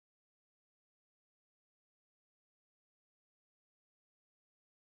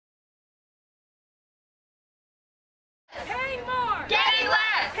Paying more! Getting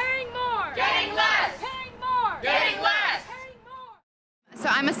less! Paying more! Getting less! Paying more! Getting less! So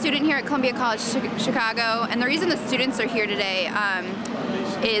I'm a student here at Columbia College Chicago, and the reason the students are here today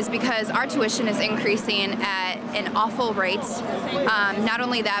is because our tuition is increasing at an awful rate. Not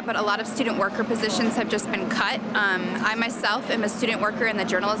only that, but a lot of student worker positions have just been cut. I myself am a student worker in the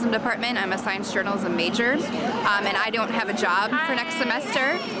journalism department. I'm a science journalism major, and I don't have a job for next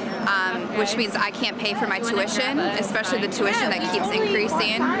semester, which means I can't pay for my tuition, especially the tuition that keeps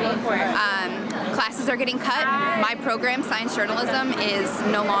increasing. Classes are getting cut. My program, science journalism, is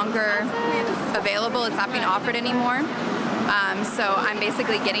no longer available. It's not being offered anymore. So I'm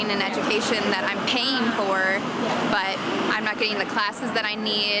basically getting an education that I'm paying for, but I'm not getting the classes that I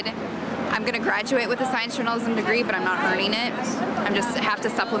need. I'm going to graduate with a science journalism degree, but I'm not earning it. I just have to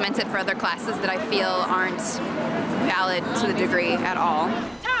supplement it for other classes that I feel aren't valid to the degree at all.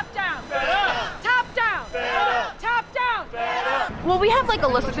 Top down! Top down! Top down! Well, we have like a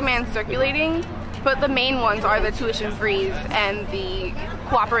list of demands circulating, but the main ones are the tuition freeze and the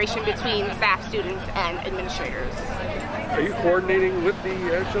cooperation between staff, students, and administrators. Are you coordinating with the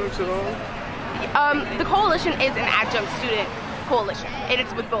adjuncts at all? The coalition is an adjunct student coalition. It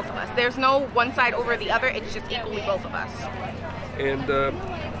is with both of us. There's no one side over the other, it's just equally both of us. And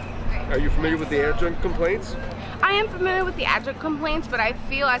are you familiar with the adjunct complaints? I am familiar with the adjunct complaints, but I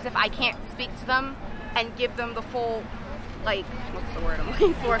feel as if I can't speak to them and give them the full, like, what's the word I'm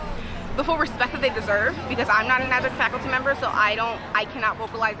looking for? The full respect that they deserve, because I'm not an adjunct faculty member, so I cannot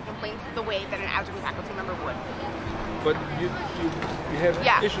vocalize the complaints the way that an adjunct faculty member would. But you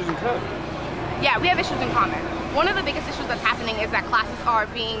have issues in common. Yeah, we have issues in common. One of the biggest issues that's happening is that classes are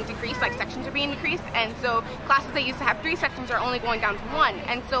being decreased, like sections are being decreased, and so classes that used to have 3 sections are only going down to 1.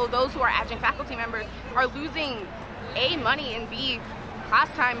 And so those who are adjunct faculty members are losing A, money, and B, class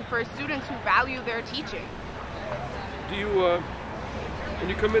time for students who value their teaching. Do you, when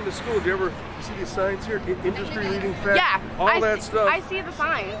you come into school, do you ever see these signs here? Industry leading fact? Yeah. All that stuff? I see the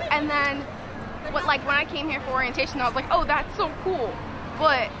signs, and then like when I came here for orientation, I was like, oh, that's so cool.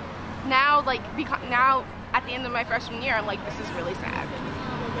 But now, now at the end of my freshman year, I'm like, this is really sad.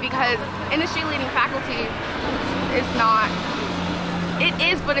 Because industry leading faculty is not, it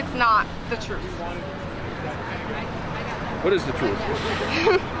is, but it's not the truth. What is the truth?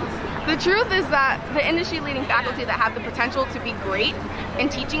 The truth is that the industry leading faculty that have the potential to be great in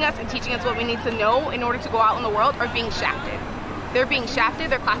teaching us and teaching us what we need to know in order to go out in the world are being shafted. They're being shafted,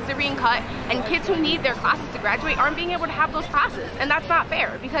 their classes are being cut, and kids who need their classes to graduate aren't being able to have those classes. And that's not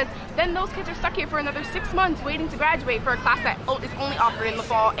fair, because then those kids are stuck here for another 6 months waiting to graduate for a class that is only offered in the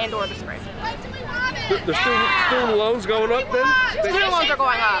fall and or the spring. The student loans going up then? Student loans are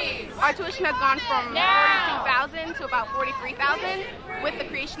going up. Our tuition has gone from $42,000 to about $43,000 with the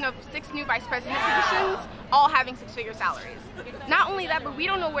creation of 6 new vice president positions, all having 6-figure salaries. Not only that, but we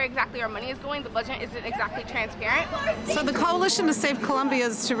don't know where exactly our money is going. The budget isn't exactly transparent. So the Coalition to Save Columbia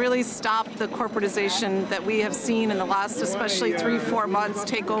is to really stop the corporatization that we have seen in the last, especially 3-4 months,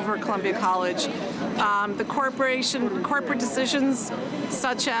 take over Columbia College. The corporate decisions,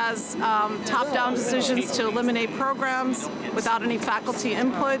 such as top-down decisions to eliminate programs without any faculty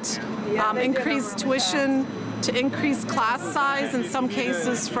input, increase tuition, to increase class size, in some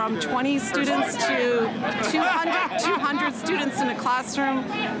cases from 20 students to 200 students in a classroom.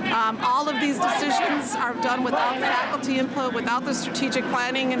 All of these decisions are done without faculty input, without the strategic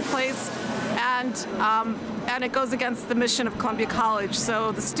planning in place, and it goes against the mission of Columbia College.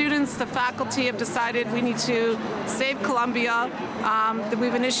 So the students, the faculty have decided we need to save Columbia.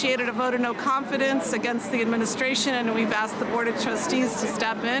 We've initiated a vote of no confidence against the administration, and we've asked the Board of Trustees to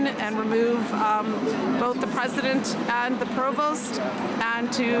step in and remove both the president and the provost,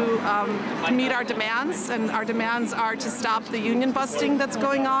 and to meet our demands. And our demands are to stop the union busting that's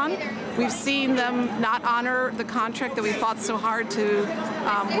going on. We've seen them not honor the contract that we fought so hard to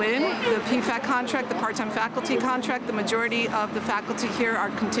win, the P-FAC contract, the part-time faculty contract. The majority of the faculty here are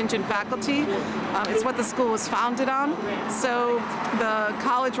contingent faculty. It's what the school was founded on. So the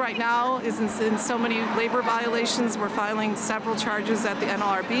college right now is in so many labor violations. We're filing several charges at the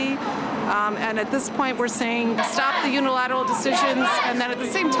NLRB. And at this point, we're saying stop the unilateral decisions. And then at the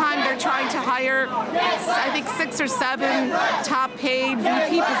same time, they're trying to hire, I think, 6 or 7 top-paid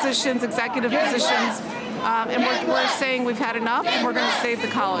VP positions, executive positions. And we're saying we've had enough, and we're going to save the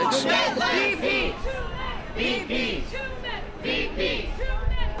college. VP! VP! VP!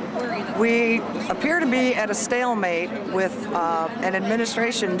 We appear to be at a stalemate with an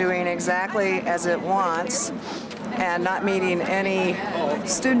administration doing exactly as it wants. and not meeting any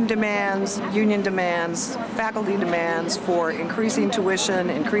student demands, union demands, faculty demands for increasing tuition,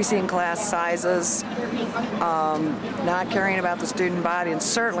 increasing class sizes, not caring about the student body, and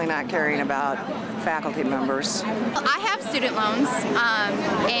certainly not caring about faculty members. I have student loans,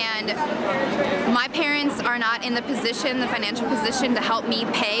 and my parents are not in the financial position to help me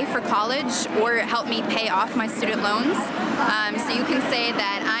pay for college or help me pay off my student loans. So you can say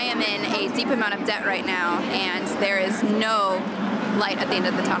that I am in a deep amount of debt right now, and there is no light at the end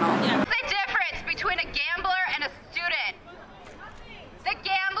of the tunnel. What's the difference between a gambler and a student? The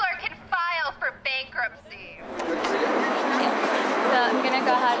gambler can file for bankruptcy. So I'm gonna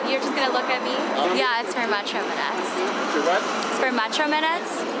go ahead. You're just gonna look at me? Yeah, it's for Metro Minutes. For what? It's for Metro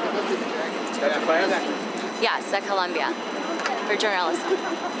Minutes. That's a class? Yes, at Columbia. For journalism.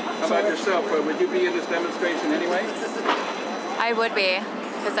 How about yourself? Would you be in this demonstration anyway? I would be,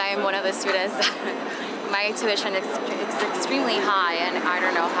 because I am one of the students. My tuition is extremely high, and I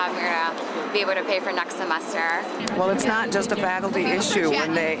don't know how I'm gonna be able to pay for next semester. Well, it's not just a faculty issue.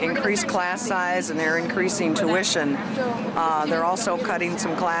 When they increase class size and they're increasing tuition, they're also cutting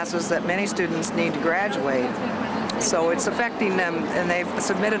some classes that many students need to graduate. So it's affecting them, and they've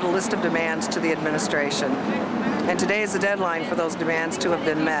submitted a list of demands to the administration. And today is the deadline for those demands to have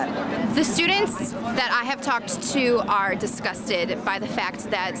been met. The students that I have talked to are disgusted by the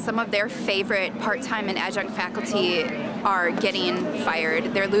fact that some of their favorite part-time and adjunct faculty are getting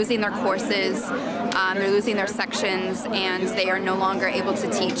fired. They're losing their courses, they're losing their sections, and they are no longer able to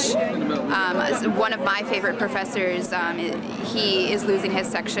teach. One of my favorite professors, he is losing his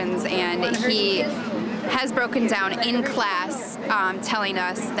sections, and he has broken down in class telling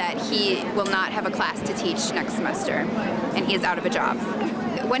us that he will not have a class to teach next semester, and he is out of a job.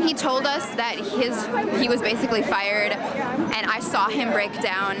 When he told us that he was basically fired, and I saw him break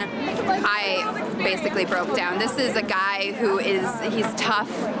down, I basically broke down. This is a guy he's tough,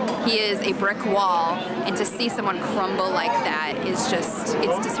 he is a brick wall, and to see someone crumble like that is just,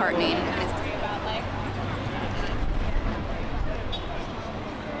 it's disheartening.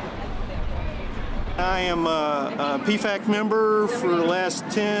 I am a P-FAC member for the last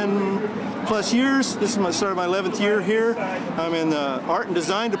 10 plus years. This is my 11th year here. I'm in the art and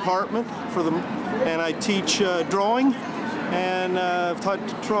design department and I teach drawing, and I've taught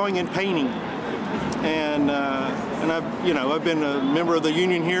drawing and painting. And I've been a member of the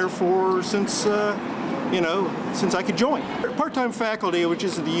union here since I could join. Part-time faculty, which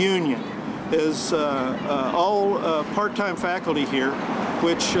is the union, is all part-time faculty here,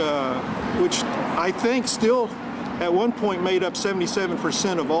 which I think still at one point made up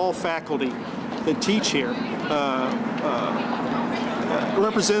 77% of all faculty that teach here.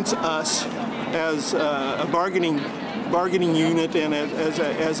 Represents us as a bargaining unit and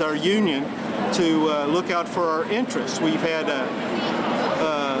as our union to look out for our interests. We've had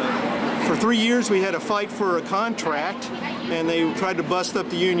for 3 years we had a fight for a contract, and they tried to bust up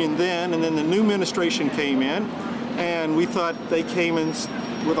the union then, and then the new administration came in, and we thought they came in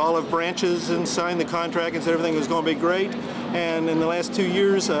with olive branches and signed the contract and said everything was going to be great. And in the last 2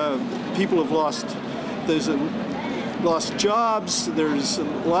 years, people have lost jobs. There's a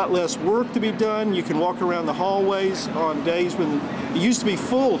lot less work to be done. You can walk around the hallways on days when it used to be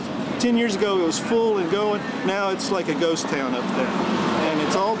full. 10 years ago, it was full and going. Now it's like a ghost town up there. And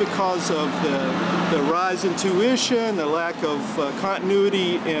it's all because of the rise in tuition, the lack of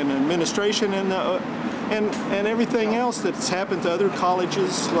continuity in administration, and everything else that's happened to other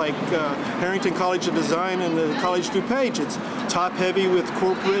colleges like Harrington College of Design and the College DuPage. It's top-heavy with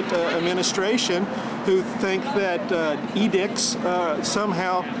corporate administration who think that edicts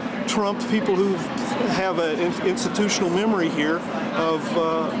somehow trump people who have an institutional memory here of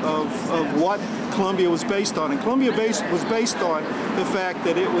what Columbia was based on. And Columbia was based on the fact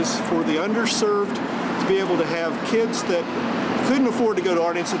that it was for the underserved to be able to have kids that couldn't afford to go to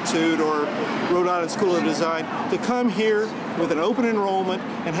Art Institute or Rhode Island School of Design to come here with an open enrollment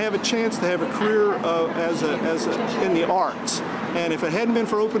and have a chance to have a career in the arts. And if it hadn't been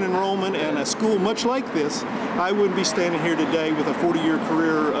for open enrollment and a school much like this, I wouldn't be standing here today with a 40-year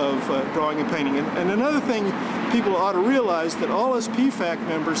career of drawing and painting. And another thing people ought to realize, that all us P-FAC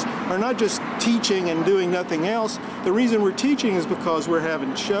members are not just teaching and doing nothing else. The reason we're teaching is because we're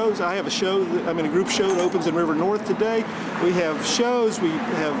having shows. I have a show, I'm in a group show that opens in River North today. We have shows, we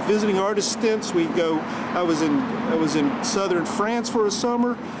have visiting artist stints. We go, I was in southern France for a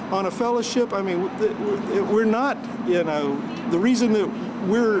summer on a fellowship. I mean, we're not, the reason that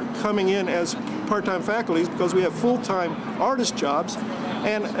we're coming in as part-time faculty is because we have full-time artist jobs,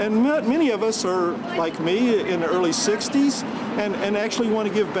 and many of us are like me in the early 60s, and actually want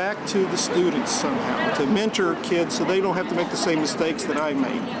to give back to the students somehow, to mentor kids so they don't have to make the same mistakes that I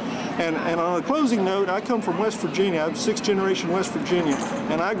made. And on a closing note, I come from West Virginia. I'm 6th generation West Virginia,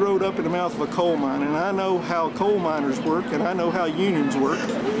 and I grew up in the mouth of a coal mine, and I know how coal miners work, and I know how unions work,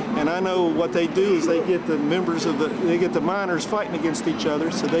 and I know what they do is they get the miners fighting against each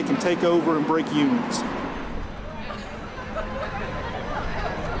other so they can take over and break unions.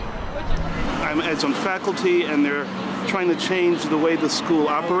 I'm adjunct faculty, and they're trying to change the way the school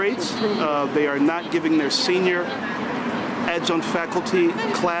operates. They are not giving their senior adjunct faculty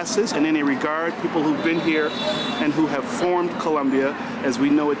classes in any regard. People who've been here and who have formed Columbia as we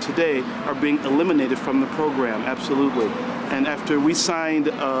know it today are being eliminated from the program, absolutely. And after we signed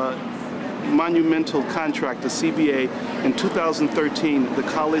a monumental contract, a CBA, in 2013, the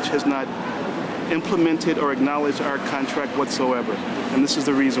college has not implemented or acknowledged our contract whatsoever. And this is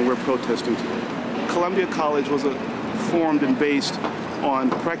the reason we're protesting today. Columbia College was formed and based on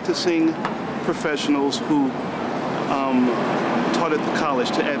practicing professionals who taught at the college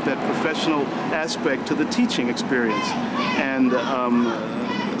to add that professional aspect to the teaching experience. And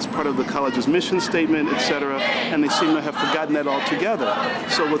it's part of the college's mission statement, etc., and they seem to have forgotten that altogether.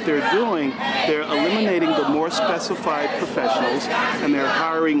 So what they're doing, they're eliminating the more specified professionals, and they're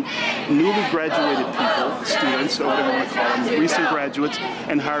hiring newly graduated people, students, or whatever you want to call them, recent graduates,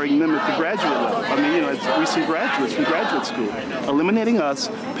 and hiring them at the graduate level. I mean, you know, it's recent graduates from graduate school. Eliminating us,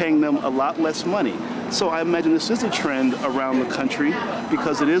 paying them a lot less money. So I imagine this is a trend around the country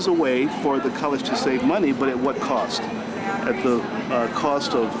because it is a way for the college to save money, but at what cost? At the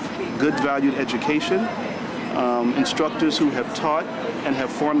cost of good valued education, instructors who have taught and have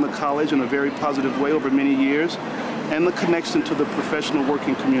formed the college in a very positive way over many years, and the connection to the professional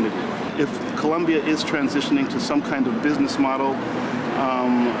working community. If Columbia is transitioning to some kind of business model,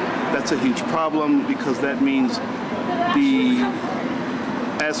 that's a huge problem because that means the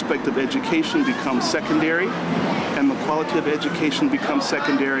aspect of education becomes secondary and the quality of education becomes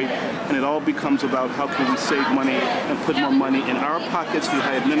secondary, and it all becomes about how can we save money and put more money in our pockets, the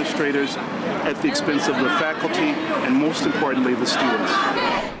high administrators, at the expense of the faculty, and most importantly, the students.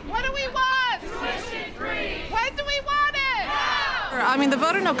 What do we want? When do we want it? I mean, the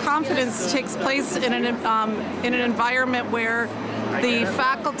vote of no confidence takes place in an environment where the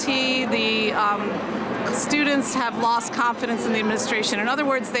faculty, the students have lost confidence in the administration. In other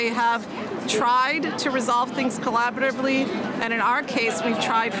words, they have tried to resolve things collaboratively, and in our case, we've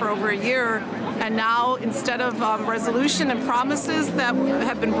tried for over a year, and now instead of resolution and promises that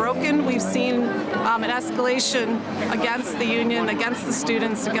have been broken, we've seen an escalation against the union, against the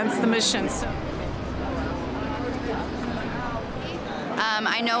students, against the missions.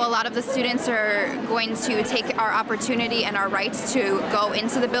 I know a lot of the students are going to take our opportunity and our rights to go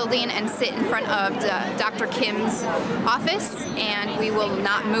into the building and sit in front of Dr. Kim's office, and we will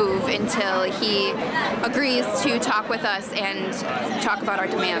not move until he agrees to talk with us and talk about our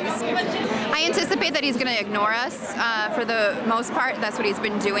demands. I anticipate that he's going to ignore us for the most part. That's what he's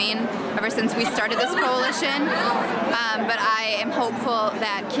been doing ever since we started this coalition, but I am hopeful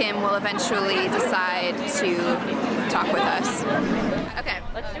that Kim will eventually decide to talk with us. Okay,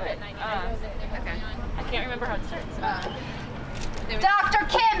 let's do it. Okay. I can't remember how it starts. Dr.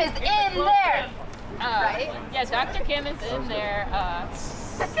 Kim is in there! Right? Yeah, Dr. Kim is in there.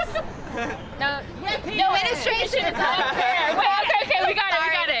 No administration is unfair. Wait, okay, we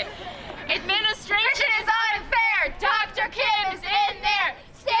got it. Administration is unfair. Dr. Kim is in there,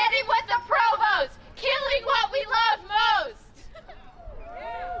 standing with the provost, killing what we love most.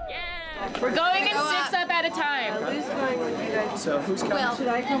 Yeah. We're going in 6 up at a time. Who's going with you guys? So who's coming? Will. Should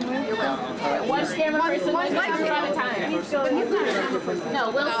I come with? You will. One camera person, one camera at a time. He's not a camera person.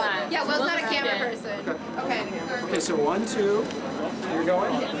 No, Will's not. Yeah, Will's not a camera person. Okay. Okay, so 1, 2. You're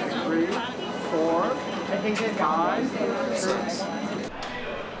going. 3, 4. 5, 6.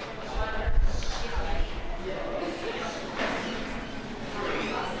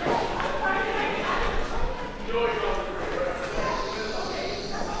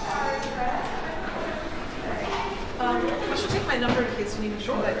 I should take my number in case you need to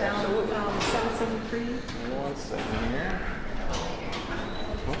show that down. 773. 1 second here.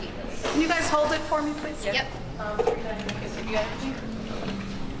 Can you guys hold it for me, please? Yep. You got everything?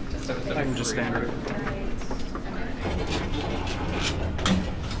 I can just stand it.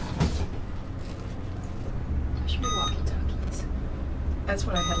 Walkie-talkies. That's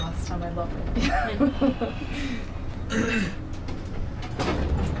what I had last time. I love it.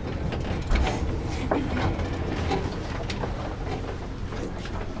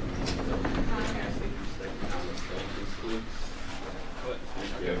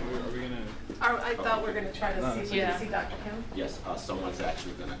 I thought we were going to to try to see Dr. Kim? Yes, someone's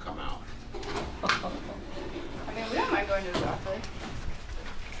actually going to come out. I mean, we don't mind going to the doctor.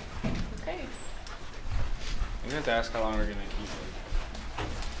 Okay. I'm going to have to ask how long we're going to keep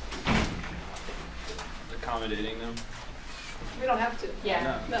accommodating them. We don't have to.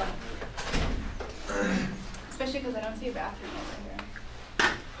 Yeah. No. Especially because I don't see a bathroom over here.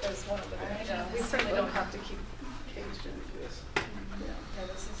 There's one of them. We certainly don't have to keep caged in. Yes. Yeah,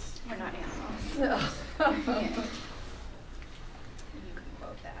 this is, we're not animals. No. Yeah. You can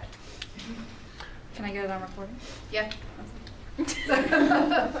quote that. Can I get it on recording? Yeah.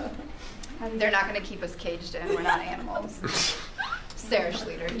 They're not going to keep us caged in. We're not animals. Sarah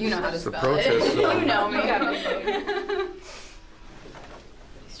Schleter, you know how to spell it. You know me.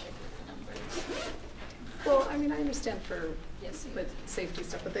 Well, I mean, I understand for with safety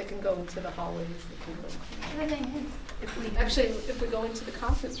stuff, but they can go into the hallways. They can go. The thing is, if we go into the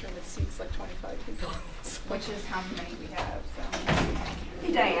conference room, it seats like 25 people. Which is how many we have. So.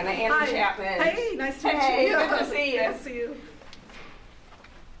 Hey, Diana, Andy Chapman. Hey, nice to meet you. Hey, good to see you. Good to see you.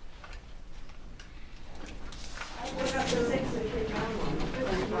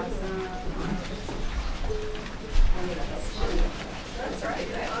 That's right.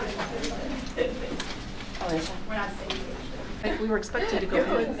 We're not safe. We were expecting to go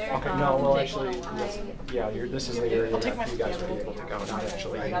in there. Okay, no, well, actually, yeah, this is the area that you guys would be able to go, not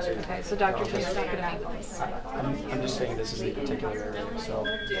actually. Okay, so Dr. Kim's not going to be with us. I'm just saying this is the particular area, so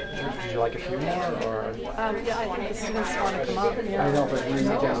would you like a few more, or? Yeah, I think the students want to come up. I know, but bring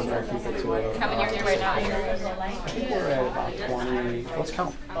it down there, keep it to a. How many are here right now? I think we're at about 20, let's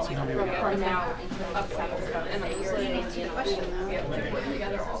count, see how many we have. Now, up 7. And then you're answering the question though.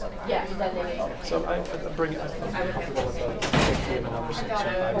 Yeah. So I'm comfortable with the 5 or 6,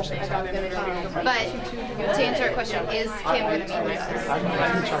 5 or 6. But to answer your question, is Kim going to be with us? I'm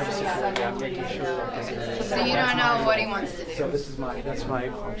trying to secure, I'm making sure. So you don't know what he wants to do. So this is that's my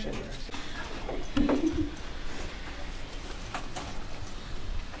function.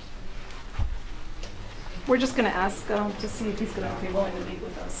 We're just going to ask to see if he's going to be willing to meet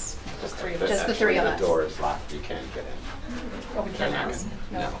with us. Just three of us. Just the three of us. The door is locked. You can't get in. Oh, we can't ask?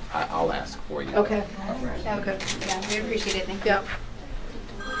 No, I'll ask for you. Okay. Okay. Yeah, we appreciate it. Thank you. Yeah.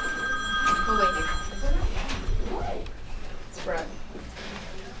 We'll wait here. It's Brett.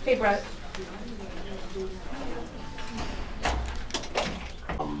 Hey, Brett.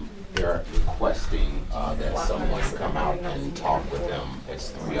 They're requesting that someone come out and talk with them.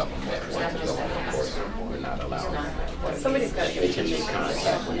 It's 3 of them that want to go. Of course, we're not allowing them. But Somebody's got to they can make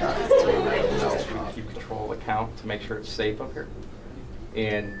contact with us. Keep control of the count to make sure it's safe up here.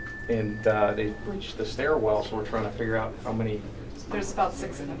 And they breached the stairwell, so we're trying to figure out how many. There's about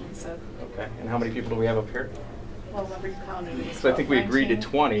 6 of them, he said. Okay, and how many people do we have up here? Well, when we counted it. So I think we agreed to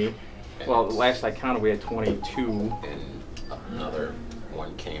 20. Well, the last I counted, we had 22. And another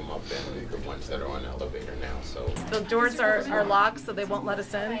one came up, and the ones that are on the elevator now. So the doors are locked, so they won't let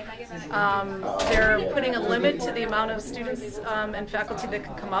us in. They're putting a limit to the amount of students and faculty that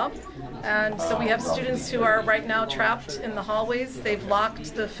can come up. And so we have students who are right now trapped in the hallways. They've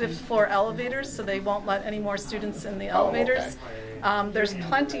locked the 5th floor elevators, so they won't let any more students in the elevators. There's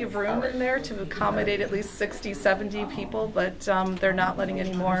plenty of room in there to accommodate at least 60, 70 people, but they're not letting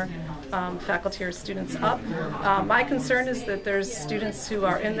any more faculty or students up. My concern is that there's students who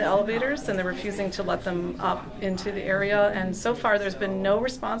are in the elevators and they're refusing to let them up into the area, and so far there's been no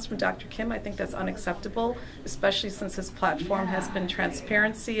response from Dr. Kim. I think that's unacceptable, especially since his platform has been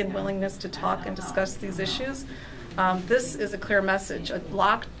transparency and willingness to talk and discuss these issues. This is a clear message. A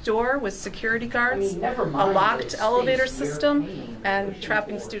locked door with security guards, a locked elevator system, and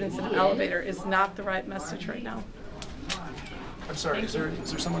trapping students in an elevator is not the right message right now. I'm sorry, is there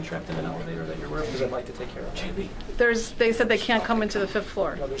someone trapped in an elevator that you're aware of? Because I'd like to take care of it. They said they can't come into the 5th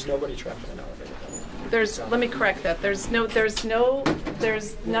floor. No, there's nobody trapped in an elevator. Let me correct that. None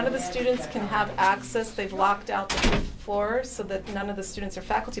of the students can have access. They've locked out the 5th floor so that none of the students are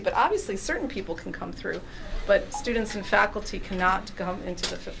faculty. But obviously, certain people can come through. But students and faculty cannot come into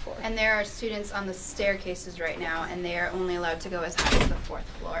the 5th floor. And there are students on the staircases right now, and they are only allowed to go as high as the 4th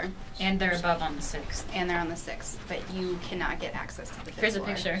floor. And they're above on the 6th. And they're on the 6th, but you cannot get access to the 5th Here's floor.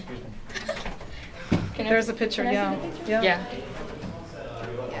 a picture. There's a picture, yeah. Yeah.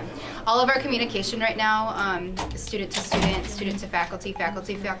 All of our communication right now, student to student, student to faculty,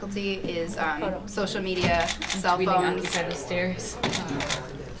 faculty to faculty, is social media, cell phones. Occupy the stairs.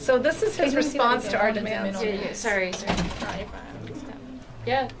 So this is his response to our demands. Yeah. Sorry.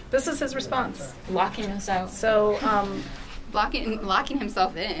 Yeah. This is his response. Locking us out. So locking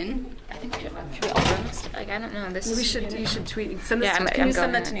himself in. I think should we all run this? Like, I don't know. This You should tweet. Send this can you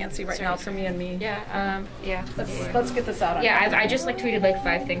send that to Nancy right now for me and me? Yeah. Yeah. Let's get this out on. Yeah, I just like tweeted like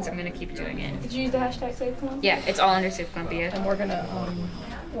 5 things. I'm gonna keep doing it. Did you use the hashtag Save Columbia? Yeah, it's all under Save Columbia. And we're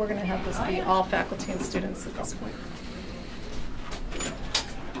gonna have this be all faculty and students at this point.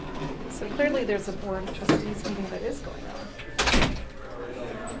 So clearly there's a board of trustees meeting that is going on.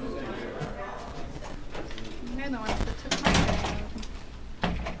 They're the ones that took my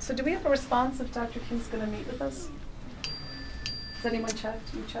day. So do we have a response if Dr. Kim's going to meet with us? Has anyone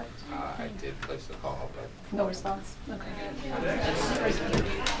checked? You checked? I did place a call, but no response. Okay. God,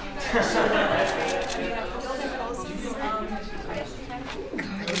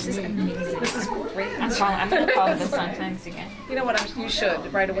 this is amazing. This is great. I'm going to call the Sun Times again. You know what? You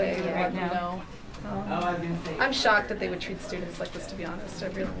should right away. Right now. Know. I'm shocked that they would treat students like this. To be honest, I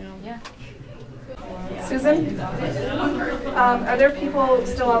really am. Yeah. Susan, are there people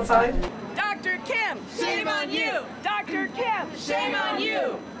still outside? Dr. Kim, shame on you! Dr. Kim, shame on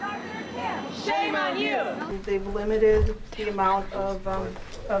you! Dr. Kim, shame on you! They've limited the amount of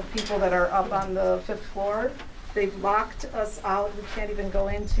people that are up on the 5th floor. They've locked us out. We can't even go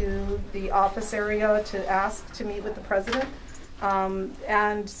into the office area to ask to meet with the president.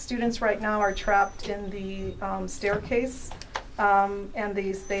 And students right now are trapped in the staircase. And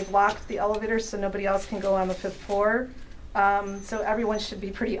they've locked the elevators so nobody else can go on the 5th floor. So everyone should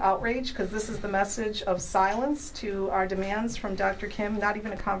be pretty outraged because this is the message of silence to our demands from Dr. Kim, not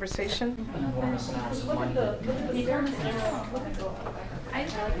even a conversation. I feel like the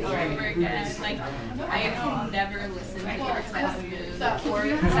work and like I could never listen to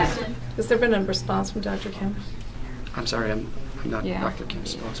your session. Has there been a response from Dr. Kim? I'm sorry, I'm not Dr.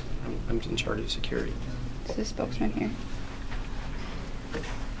 Kim's spokesman. I'm in charge of security. This is spokesman here.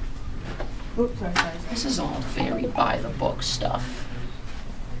 This is all very by the book stuff.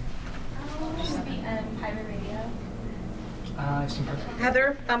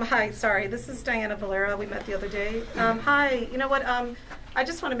 Heather, hi, sorry, this is Diana Valera. We met the other day. Hi, you know what? I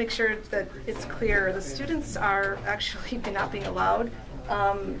just want to make sure that it's clear. The students are actually not being allowed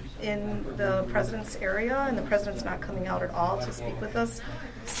in the president's area, and the president's not coming out at all to speak with us.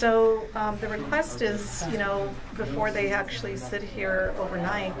 So the request is, you know, before they actually sit here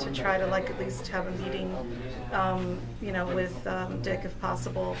overnight, to try to at least have a meeting, you know, with Dick if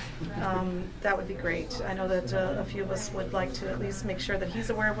possible. That would be great. I know that a few of us would like to at least make sure that he's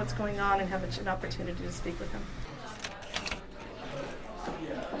aware of what's going on and have an opportunity to speak with him.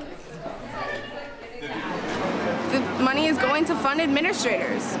 The money is going to fund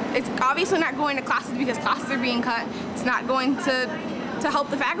administrators. It's obviously not going to classes because classes are being cut. It's not going to help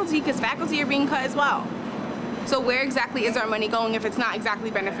the faculty because faculty are being cut as well. So where exactly is our money going if it's not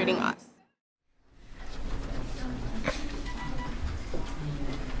exactly benefiting us?